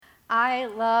I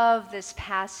love this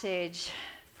passage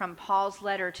from Paul's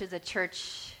letter to the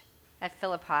church at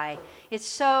Philippi. It's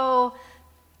so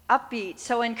upbeat,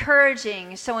 so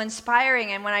encouraging, so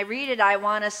inspiring, and when I read it, I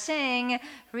want to sing,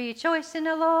 "Rejoice in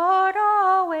the Lord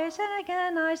always," and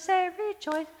again I say,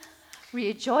 "Rejoice."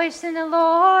 Rejoice in the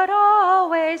Lord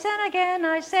always, and again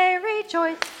I say,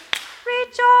 "Rejoice."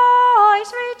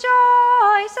 Rejoice,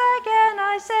 rejoice, again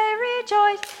I say,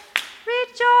 "Rejoice."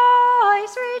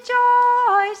 Rejoice,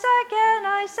 rejoice, again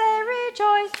I say,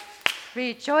 "Rejoice."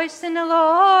 Rejoice in the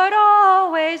Lord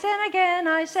always, and again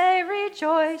I say,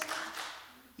 "Rejoice."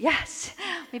 Yes,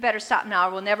 we better stop now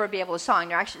or we'll never be able to sing.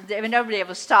 We'll never be able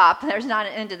to stop. There's not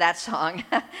an end to that song,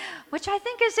 which I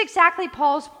think is exactly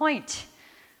Paul's point.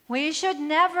 We should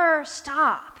never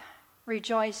stop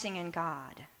rejoicing in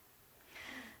God.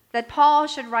 That Paul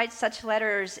should write such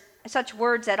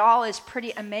words at all is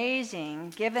pretty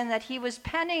amazing, given that he was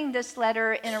penning this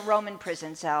letter in a Roman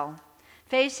prison cell,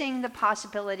 facing the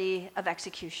possibility of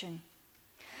execution.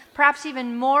 Perhaps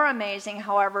even more amazing,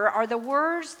 however, are the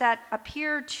words that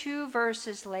appear 2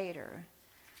 verses later.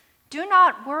 "Do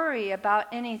not worry about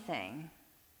anything,"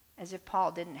 as if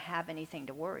Paul didn't have anything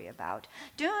to worry about.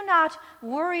 "Do not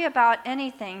worry about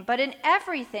anything, but in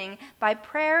everything, by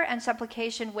prayer and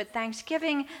supplication with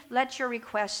thanksgiving, let your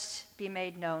requests be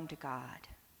made known to God."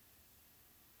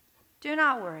 Do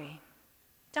not worry.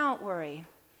 Don't worry.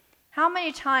 How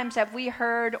many times have we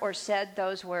heard or said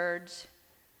those words?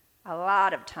 A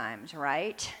lot of times,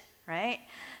 right?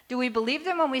 Do we believe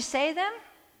them when we say them?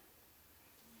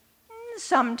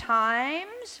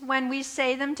 Sometimes. When we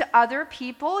say them to other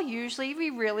people, usually we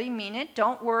really mean it.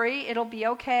 Don't worry, it'll be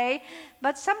okay.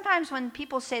 But sometimes when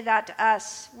people say that to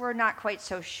us, we're not quite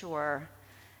so sure.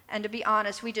 And to be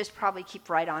honest, we just probably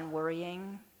keep right on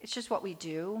worrying. It's just what we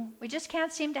do. We just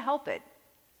can't seem to help it.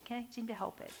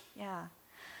 Yeah.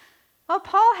 Well,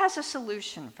 Paul has a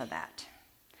solution for that.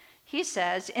 He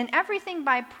says, "In everything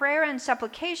by prayer and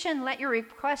supplication, let your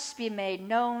requests be made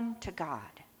known to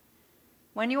God."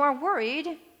 When you are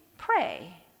worried,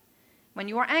 pray. When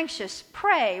you are anxious,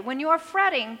 pray. When you are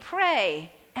fretting,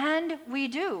 pray. And we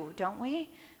do, don't we?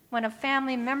 When a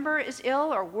family member is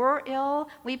ill or we're ill,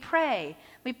 we pray.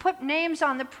 We put names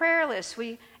on the prayer list.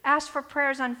 We ask for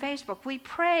prayers on Facebook. We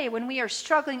pray. When we are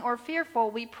struggling or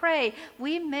fearful, we pray.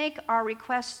 We make our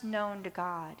requests known to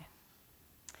God.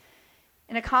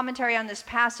 In a commentary on this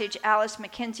passage, Alice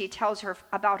McKinsey tells her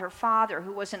about her father,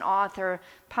 who was an author,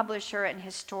 publisher, and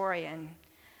historian.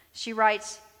 She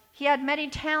writes, "He had many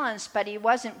talents, but he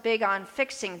wasn't big on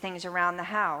fixing things around the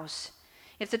house.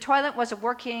 If the toilet wasn't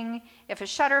working, if a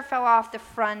shutter fell off the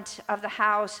front of the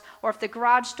house, or if the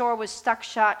garage door was stuck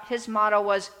shut, his motto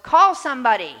was, 'Call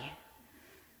somebody.'"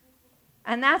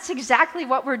 And that's exactly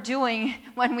what we're doing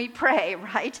when we pray,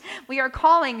 right? We are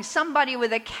calling somebody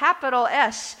with a capital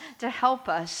S to help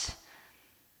us.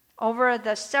 Over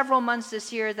the several months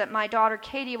this year that my daughter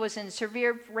Katie was in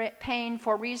severe pain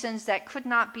for reasons that could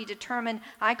not be determined,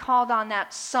 I called on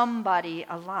that somebody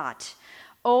a lot.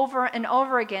 Over and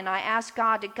over again, I asked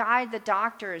God to guide the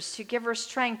doctors, to give her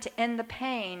strength to end the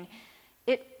pain.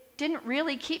 It didn't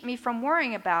really keep me from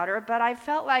worrying about her, but I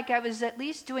felt like I was at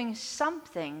least doing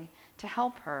something to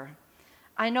help her.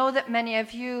 I know that many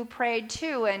of you prayed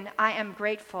too, and I am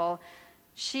grateful.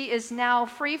 She is now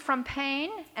free from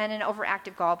pain and an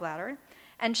overactive gallbladder,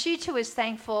 and she too is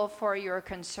thankful for your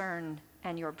concern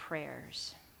and your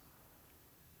prayers.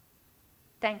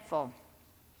 Thankful.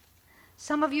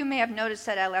 Some of you may have noticed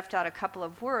that I left out a couple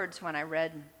of words when I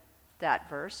read that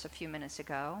verse a few minutes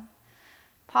ago.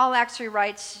 Paul actually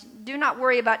writes, "Do not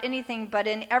worry about anything, but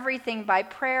in everything by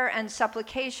prayer and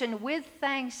supplication with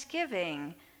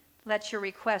thanksgiving, let your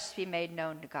requests be made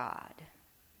known to God."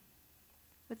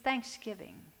 With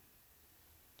thanksgiving.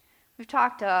 We've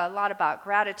talked a lot about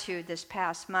gratitude this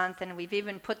past month, and we've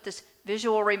even put this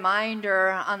visual reminder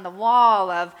on the wall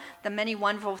of the many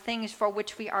wonderful things for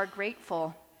which we are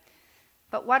grateful.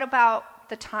 But what about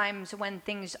the times when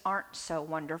things aren't so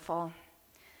wonderful?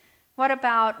 What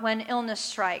about when illness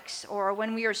strikes, or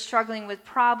when we are struggling with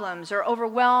problems, or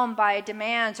overwhelmed by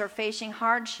demands, or facing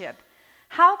hardship?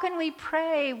 How can we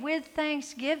pray with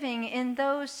thanksgiving in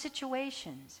those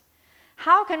situations?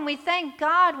 How can we thank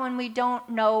God when we don't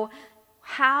know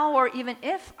how or even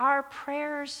if our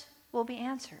prayers will be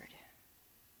answered?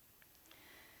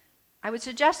 I would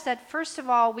suggest that, first of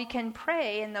all, we can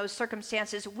pray in those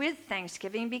circumstances with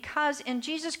thanksgiving because in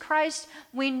Jesus Christ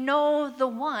we know the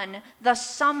one, the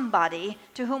somebody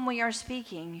to whom we are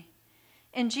speaking.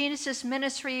 In Jesus'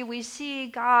 ministry, we see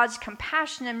God's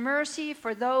compassion and mercy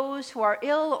for those who are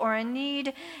ill or in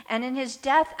need, and in his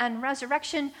death and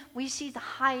resurrection, we see the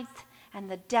height and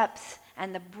the depth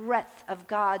and the breadth of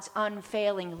God's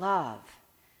unfailing love.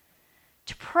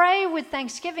 To pray with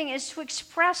thanksgiving is to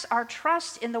express our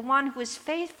trust in the one who is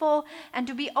faithful and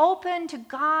to be open to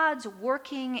God's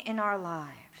working in our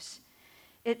lives.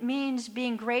 It means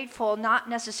being grateful not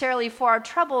necessarily for our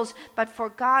troubles, but for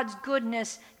God's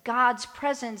goodness, God's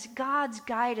presence, God's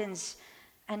guidance,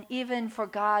 and even for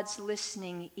God's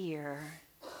listening ear.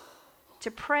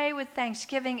 To pray with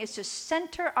thanksgiving is to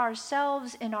center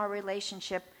ourselves in our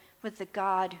relationship with the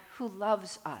God who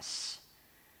loves us.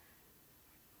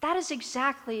 That is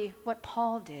exactly what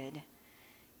Paul did.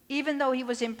 Even though he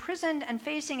was imprisoned and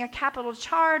facing a capital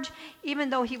charge, even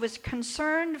though he was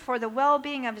concerned for the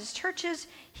well-being of his churches,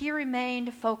 he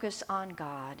remained focused on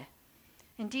God.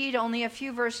 Indeed, only a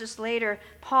few verses later,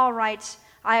 Paul writes,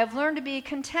 "I have learned to be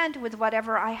content with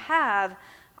whatever I have.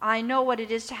 I know what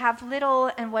it is to have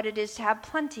little and what it is to have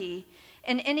plenty.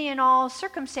 In any and all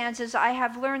circumstances, I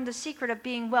have learned the secret of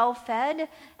being well fed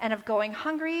and of going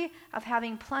hungry, of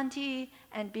having plenty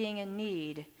and being in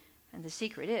need. And the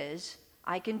secret is,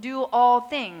 I can do all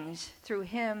things through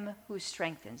him who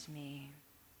strengthens me."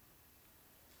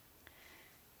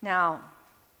 Now,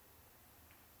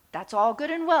 that's all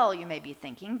good and well, you may be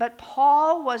thinking, but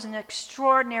Paul was an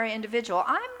extraordinary individual.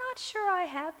 I'm not sure I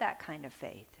have that kind of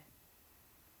faith.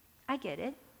 I get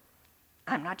it.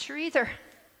 I'm not sure either.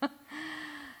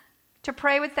 To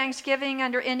pray with thanksgiving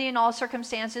under any and all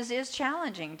circumstances is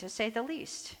challenging, to say the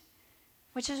least,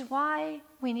 which is why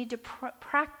we need to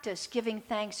practice giving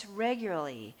thanks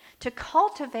regularly, to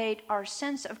cultivate our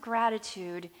sense of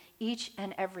gratitude each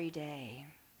and every day.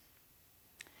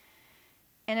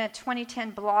 In a 2010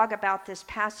 blog about this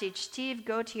passage, Steve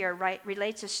Gauthier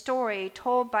relates a story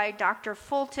told by Dr.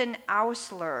 Fulton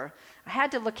Ausler. I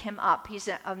had to look him up. He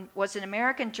was an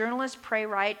American journalist,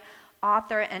 playwright,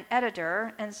 author, and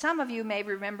editor, and some of you may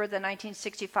remember the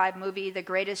 1965 movie, The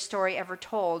Greatest Story Ever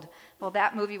Told. Well,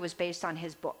 that movie was based on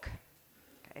his book.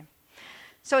 Okay.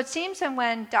 So it seems that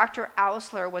when Dr.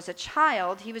 Ausler was a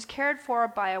child, he was cared for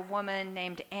by a woman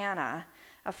named Anna,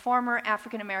 a former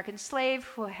African-American slave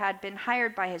who had been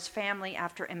hired by his family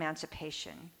after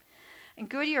emancipation. And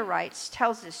Gauthier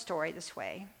tells this story this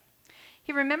way.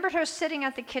 He remembered her sitting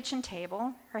at the kitchen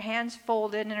table, her hands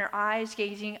folded and her eyes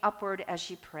gazing upward as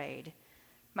she prayed.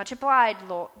 "Much obliged,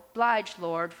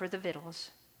 Lord, for the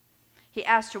victuals." He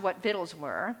asked her what victuals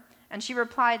were, and she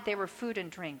replied they were food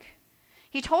and drink.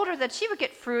 He told her that she would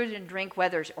get food and drink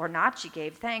whether or not she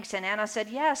gave thanks, and Anna said,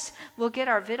 "Yes, we'll get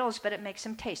our victuals, but it makes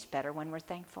them taste better when we're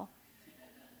thankful."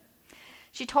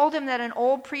 She told him that an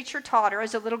old preacher taught her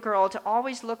as a little girl to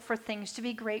always look for things to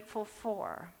be grateful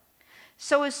for.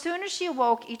 So as soon as she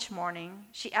awoke each morning,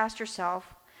 she asked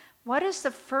herself, "What is the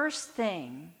first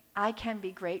thing I can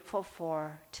be grateful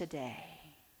for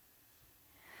today?"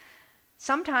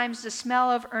 Sometimes the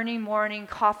smell of early morning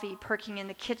coffee perking in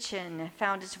the kitchen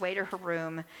found its way to her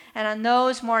room, and on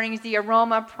those mornings the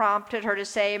aroma prompted her to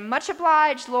say, "Much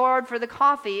obliged, Lord, for the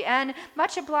coffee, and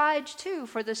much obliged, too,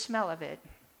 for the smell of it."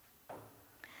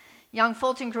 Young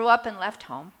Fulton grew up and left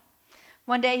home.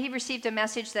 One day he received a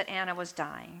message that Anna was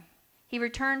dying. He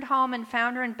returned home and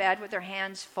found her in bed with her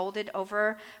hands folded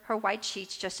over her white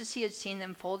sheets, just as he had seen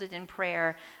them folded in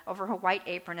prayer over her white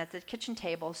apron at the kitchen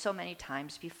table so many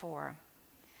times before.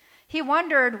 He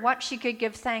wondered what she could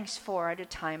give thanks for at a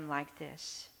time like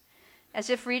this. As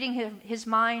if reading his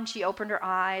mind, she opened her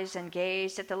eyes and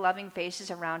gazed at the loving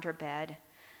faces around her bed.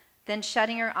 Then,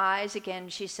 shutting her eyes again,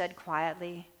 she said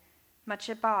quietly, "Much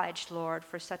obliged, Lord,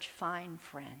 for such fine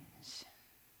friends."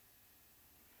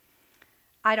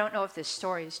 I don't know if this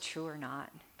story is true or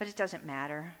not, but it doesn't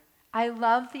matter. I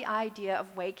love the idea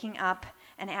of waking up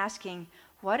and asking,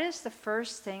 what is the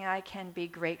first thing I can be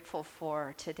grateful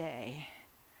for today?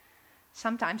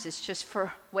 Sometimes it's just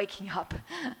for waking up,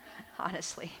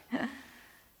 honestly.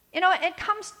 It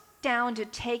comes down to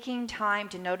taking time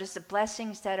to notice the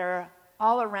blessings that are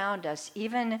all around us,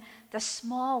 even the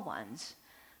small ones.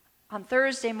 On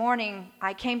Thursday morning,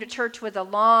 I came to church with a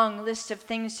long list of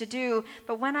things to do,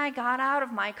 but when I got out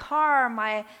of my car,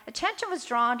 my attention was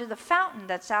drawn to the fountain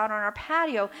that's out on our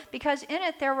patio, because in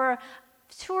it there were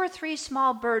 2 or 3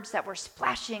 small birds that were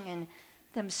splashing in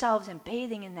themselves and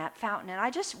bathing in that fountain, and I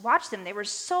just watched them. They were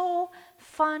so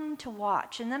fun to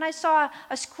watch. And then I saw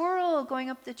a squirrel going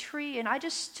up the tree, and I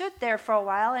just stood there for a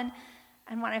while, and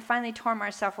when I finally tore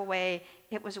myself away,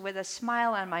 it was with a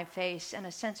smile on my face and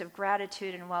a sense of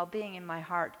gratitude and well-being in my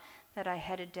heart that I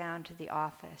headed down to the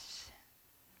office.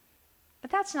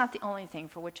 But that's not the only thing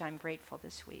for which I'm grateful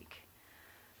this week.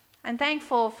 I'm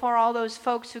thankful for all those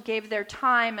folks who gave their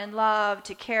time and love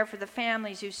to care for the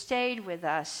families who stayed with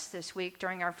us this week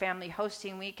during our family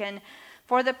hosting week, and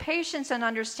for the patience and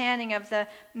understanding of the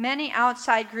many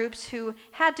outside groups who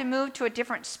had to move to a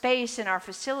different space in our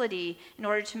facility in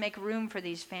order to make room for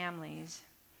these families.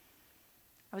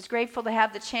 I was grateful to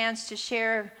have the chance to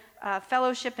share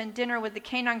fellowship and dinner with the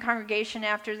Canaan congregation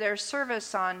after their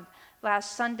service on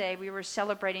last Sunday. We were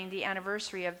celebrating the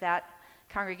anniversary of that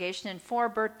congregation and 4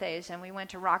 birthdays, and we went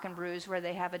to Rock and Brews where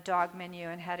they have a dog menu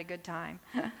and had a good time.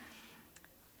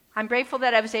 I'm grateful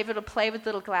that I was able to play with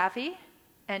little Glaffy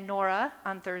and Nora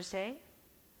on Thursday,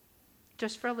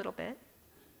 just for a little bit.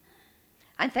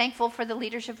 I'm thankful for the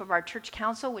leadership of our church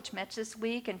council, which met this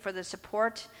week, and for the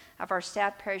support of our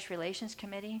staff parish relations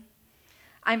committee.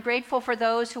 I'm grateful for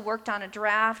those who worked on a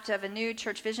draft of a new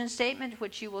church vision statement,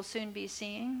 which you will soon be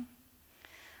seeing.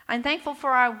 I'm thankful for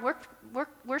our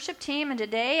worship team, and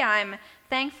today I'm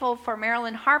thankful for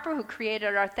Marilyn Harper, who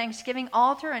created our Thanksgiving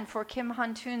altar, and for Kim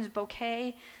Huntoon's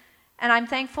bouquet. And I'm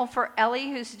thankful for Ellie,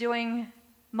 who's doing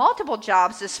multiple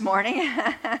jobs this morning,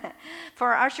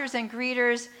 for our ushers and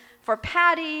greeters, for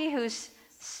Patty, who's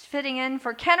fitting in,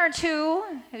 for Kenner, too,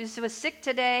 who was sick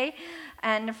today,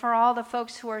 and for all the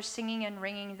folks who are singing and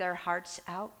wringing their hearts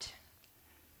out.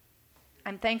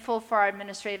 I'm thankful for our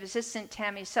administrative assistant,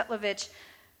 Tammy Sutlovich,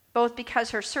 both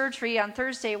because her surgery on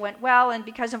Thursday went well and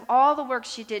because of all the work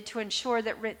she did to ensure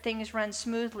that things run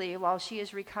smoothly while she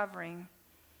is recovering.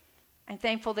 I'm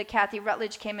thankful that Kathy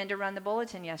Rutledge came in to run the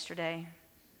bulletin yesterday.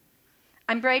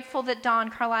 I'm grateful that Don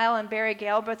Carlisle and Barry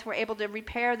Galbraith were able to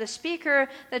repair the speaker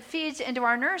that feeds into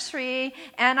our nursery,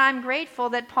 and I'm grateful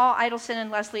that Paul Idelson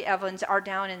and Leslie Evans are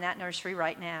down in that nursery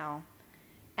right now,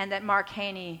 and that Mark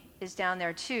Haney is down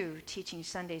there too, teaching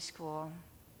Sunday school.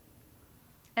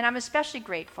 And I'm especially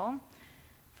grateful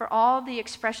for all the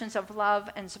expressions of love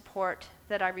and support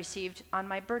that I received on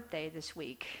my birthday this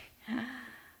week.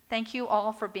 Thank you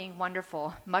all for being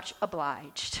wonderful. Much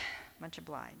obliged. Much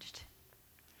obliged.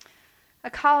 A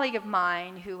colleague of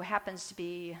mine who happens to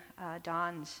be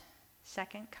Don's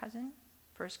second cousin,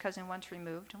 first cousin once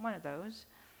removed, one of those,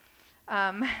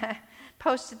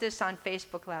 posted this on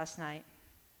Facebook last night.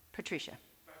 Patricia.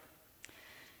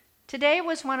 Today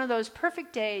was one of those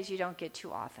perfect days you don't get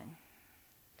too often.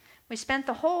 We spent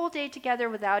the whole day together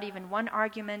without even one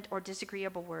argument or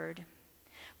disagreeable word.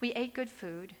 We ate good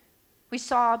food. We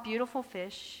saw beautiful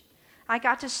fish. I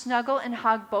got to snuggle and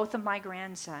hug both of my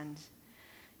grandsons.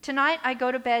 Tonight I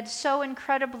go to bed so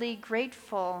incredibly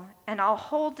grateful, and I'll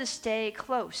hold this day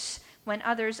close when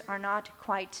others are not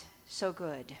quite so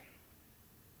good.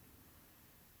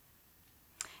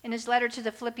 In his letter to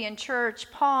the Philippian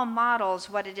church, Paul models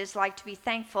what it is like to be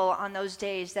thankful on those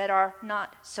days that are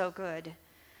not so good.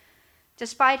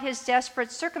 Despite his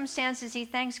desperate circumstances, he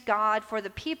thanks God for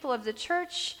the people of the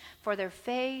church, for their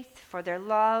faith, for their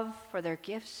love, for their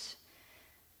gifts.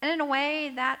 And in a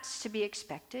way, that's to be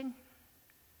expected.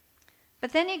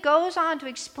 But then he goes on to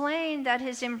explain that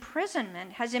his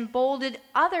imprisonment has emboldened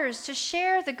others to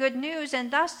share the good news and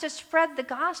thus to spread the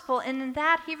gospel, and in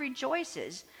that he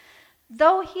rejoices.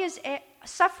 Though he is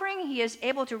suffering, he is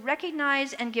able to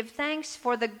recognize and give thanks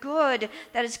for the good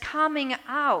that is coming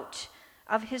out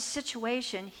of his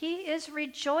situation. He is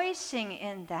rejoicing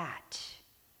in that.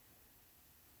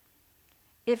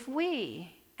 If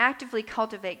we actively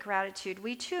cultivate gratitude,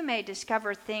 we too may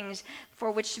discover things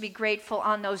for which to be grateful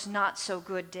on those not so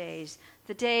good days,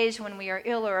 the days when we are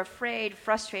ill or afraid,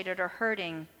 frustrated or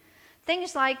hurting.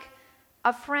 Things like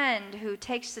a friend who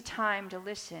takes the time to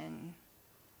listen,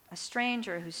 a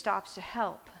stranger who stops to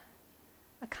help,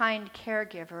 a kind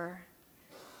caregiver,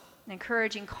 an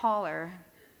encouraging caller,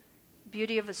 the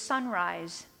beauty of a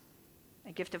sunrise,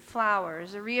 a gift of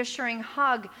flowers, a reassuring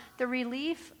hug, the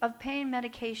relief of pain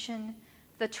medication,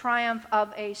 the triumph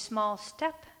of a small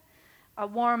step, a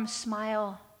warm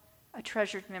smile, a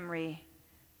treasured memory,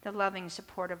 the loving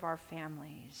support of our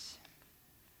families.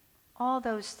 All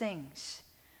those things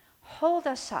hold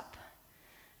us up,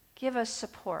 give us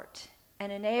support,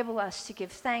 and enable us to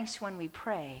give thanks when we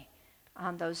pray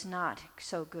on those not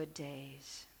so good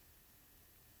days.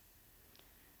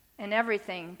 In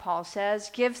everything, Paul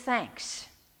says, give thanks.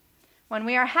 When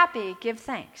we are happy, give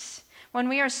thanks. When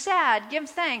we are sad, give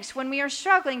thanks. When we are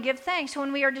struggling, give thanks.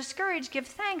 When we are discouraged, give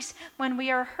thanks. When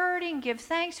we are hurting, give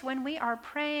thanks. When we are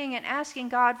praying and asking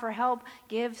God for help,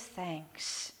 give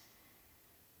thanks.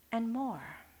 And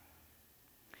more.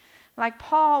 Like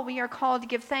Paul, we are called to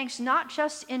give thanks not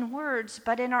just in words,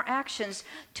 but in our actions,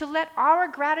 to let our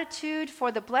gratitude for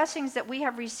the blessings that we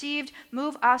have received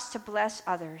move us to bless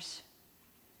others.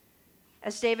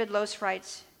 As David Lose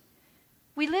writes,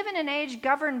 we live in an age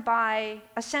governed by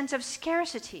a sense of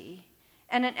scarcity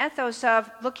and an ethos of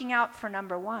looking out for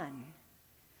number one.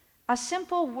 A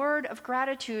simple word of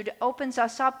gratitude opens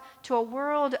us up to a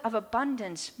world of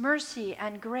abundance, mercy,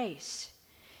 and grace.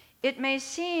 It may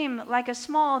seem like a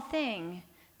small thing,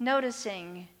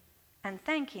 noticing and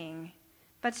thanking,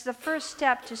 but it's the first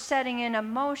step to setting into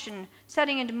motion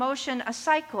a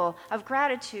cycle of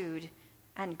gratitude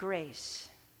and grace.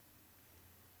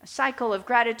 A cycle of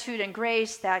gratitude and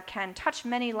grace that can touch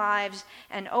many lives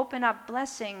and open up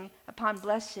blessing upon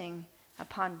blessing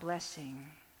upon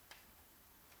blessing.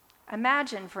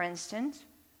 Imagine, for instance,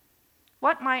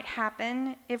 what might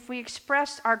happen if we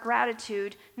expressed our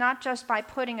gratitude not just by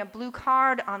putting a blue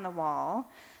card on the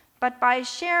wall, but by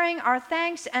sharing our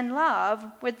thanks and love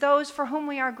with those for whom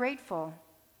we are grateful.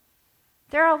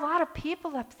 There are a lot of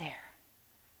people up there.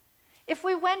 If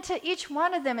we went to each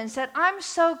one of them and said, "I'm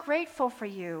so grateful for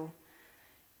you,"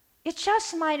 it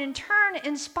just might in turn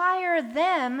inspire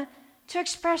them to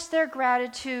express their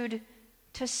gratitude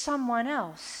to someone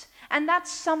else. And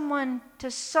that's someone to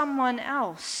someone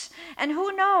else. And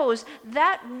who knows,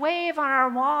 that wave on our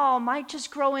wall might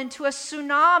just grow into a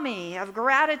tsunami of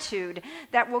gratitude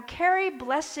that will carry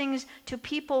blessings to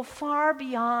people far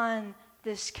beyond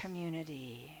this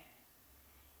community.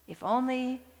 If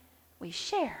only we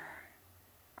share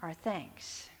our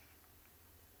thanks.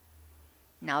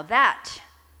 Now that,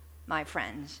 my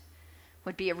friends,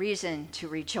 would be a reason to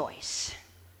rejoice.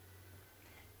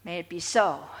 May it be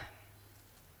so.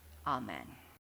 Amen.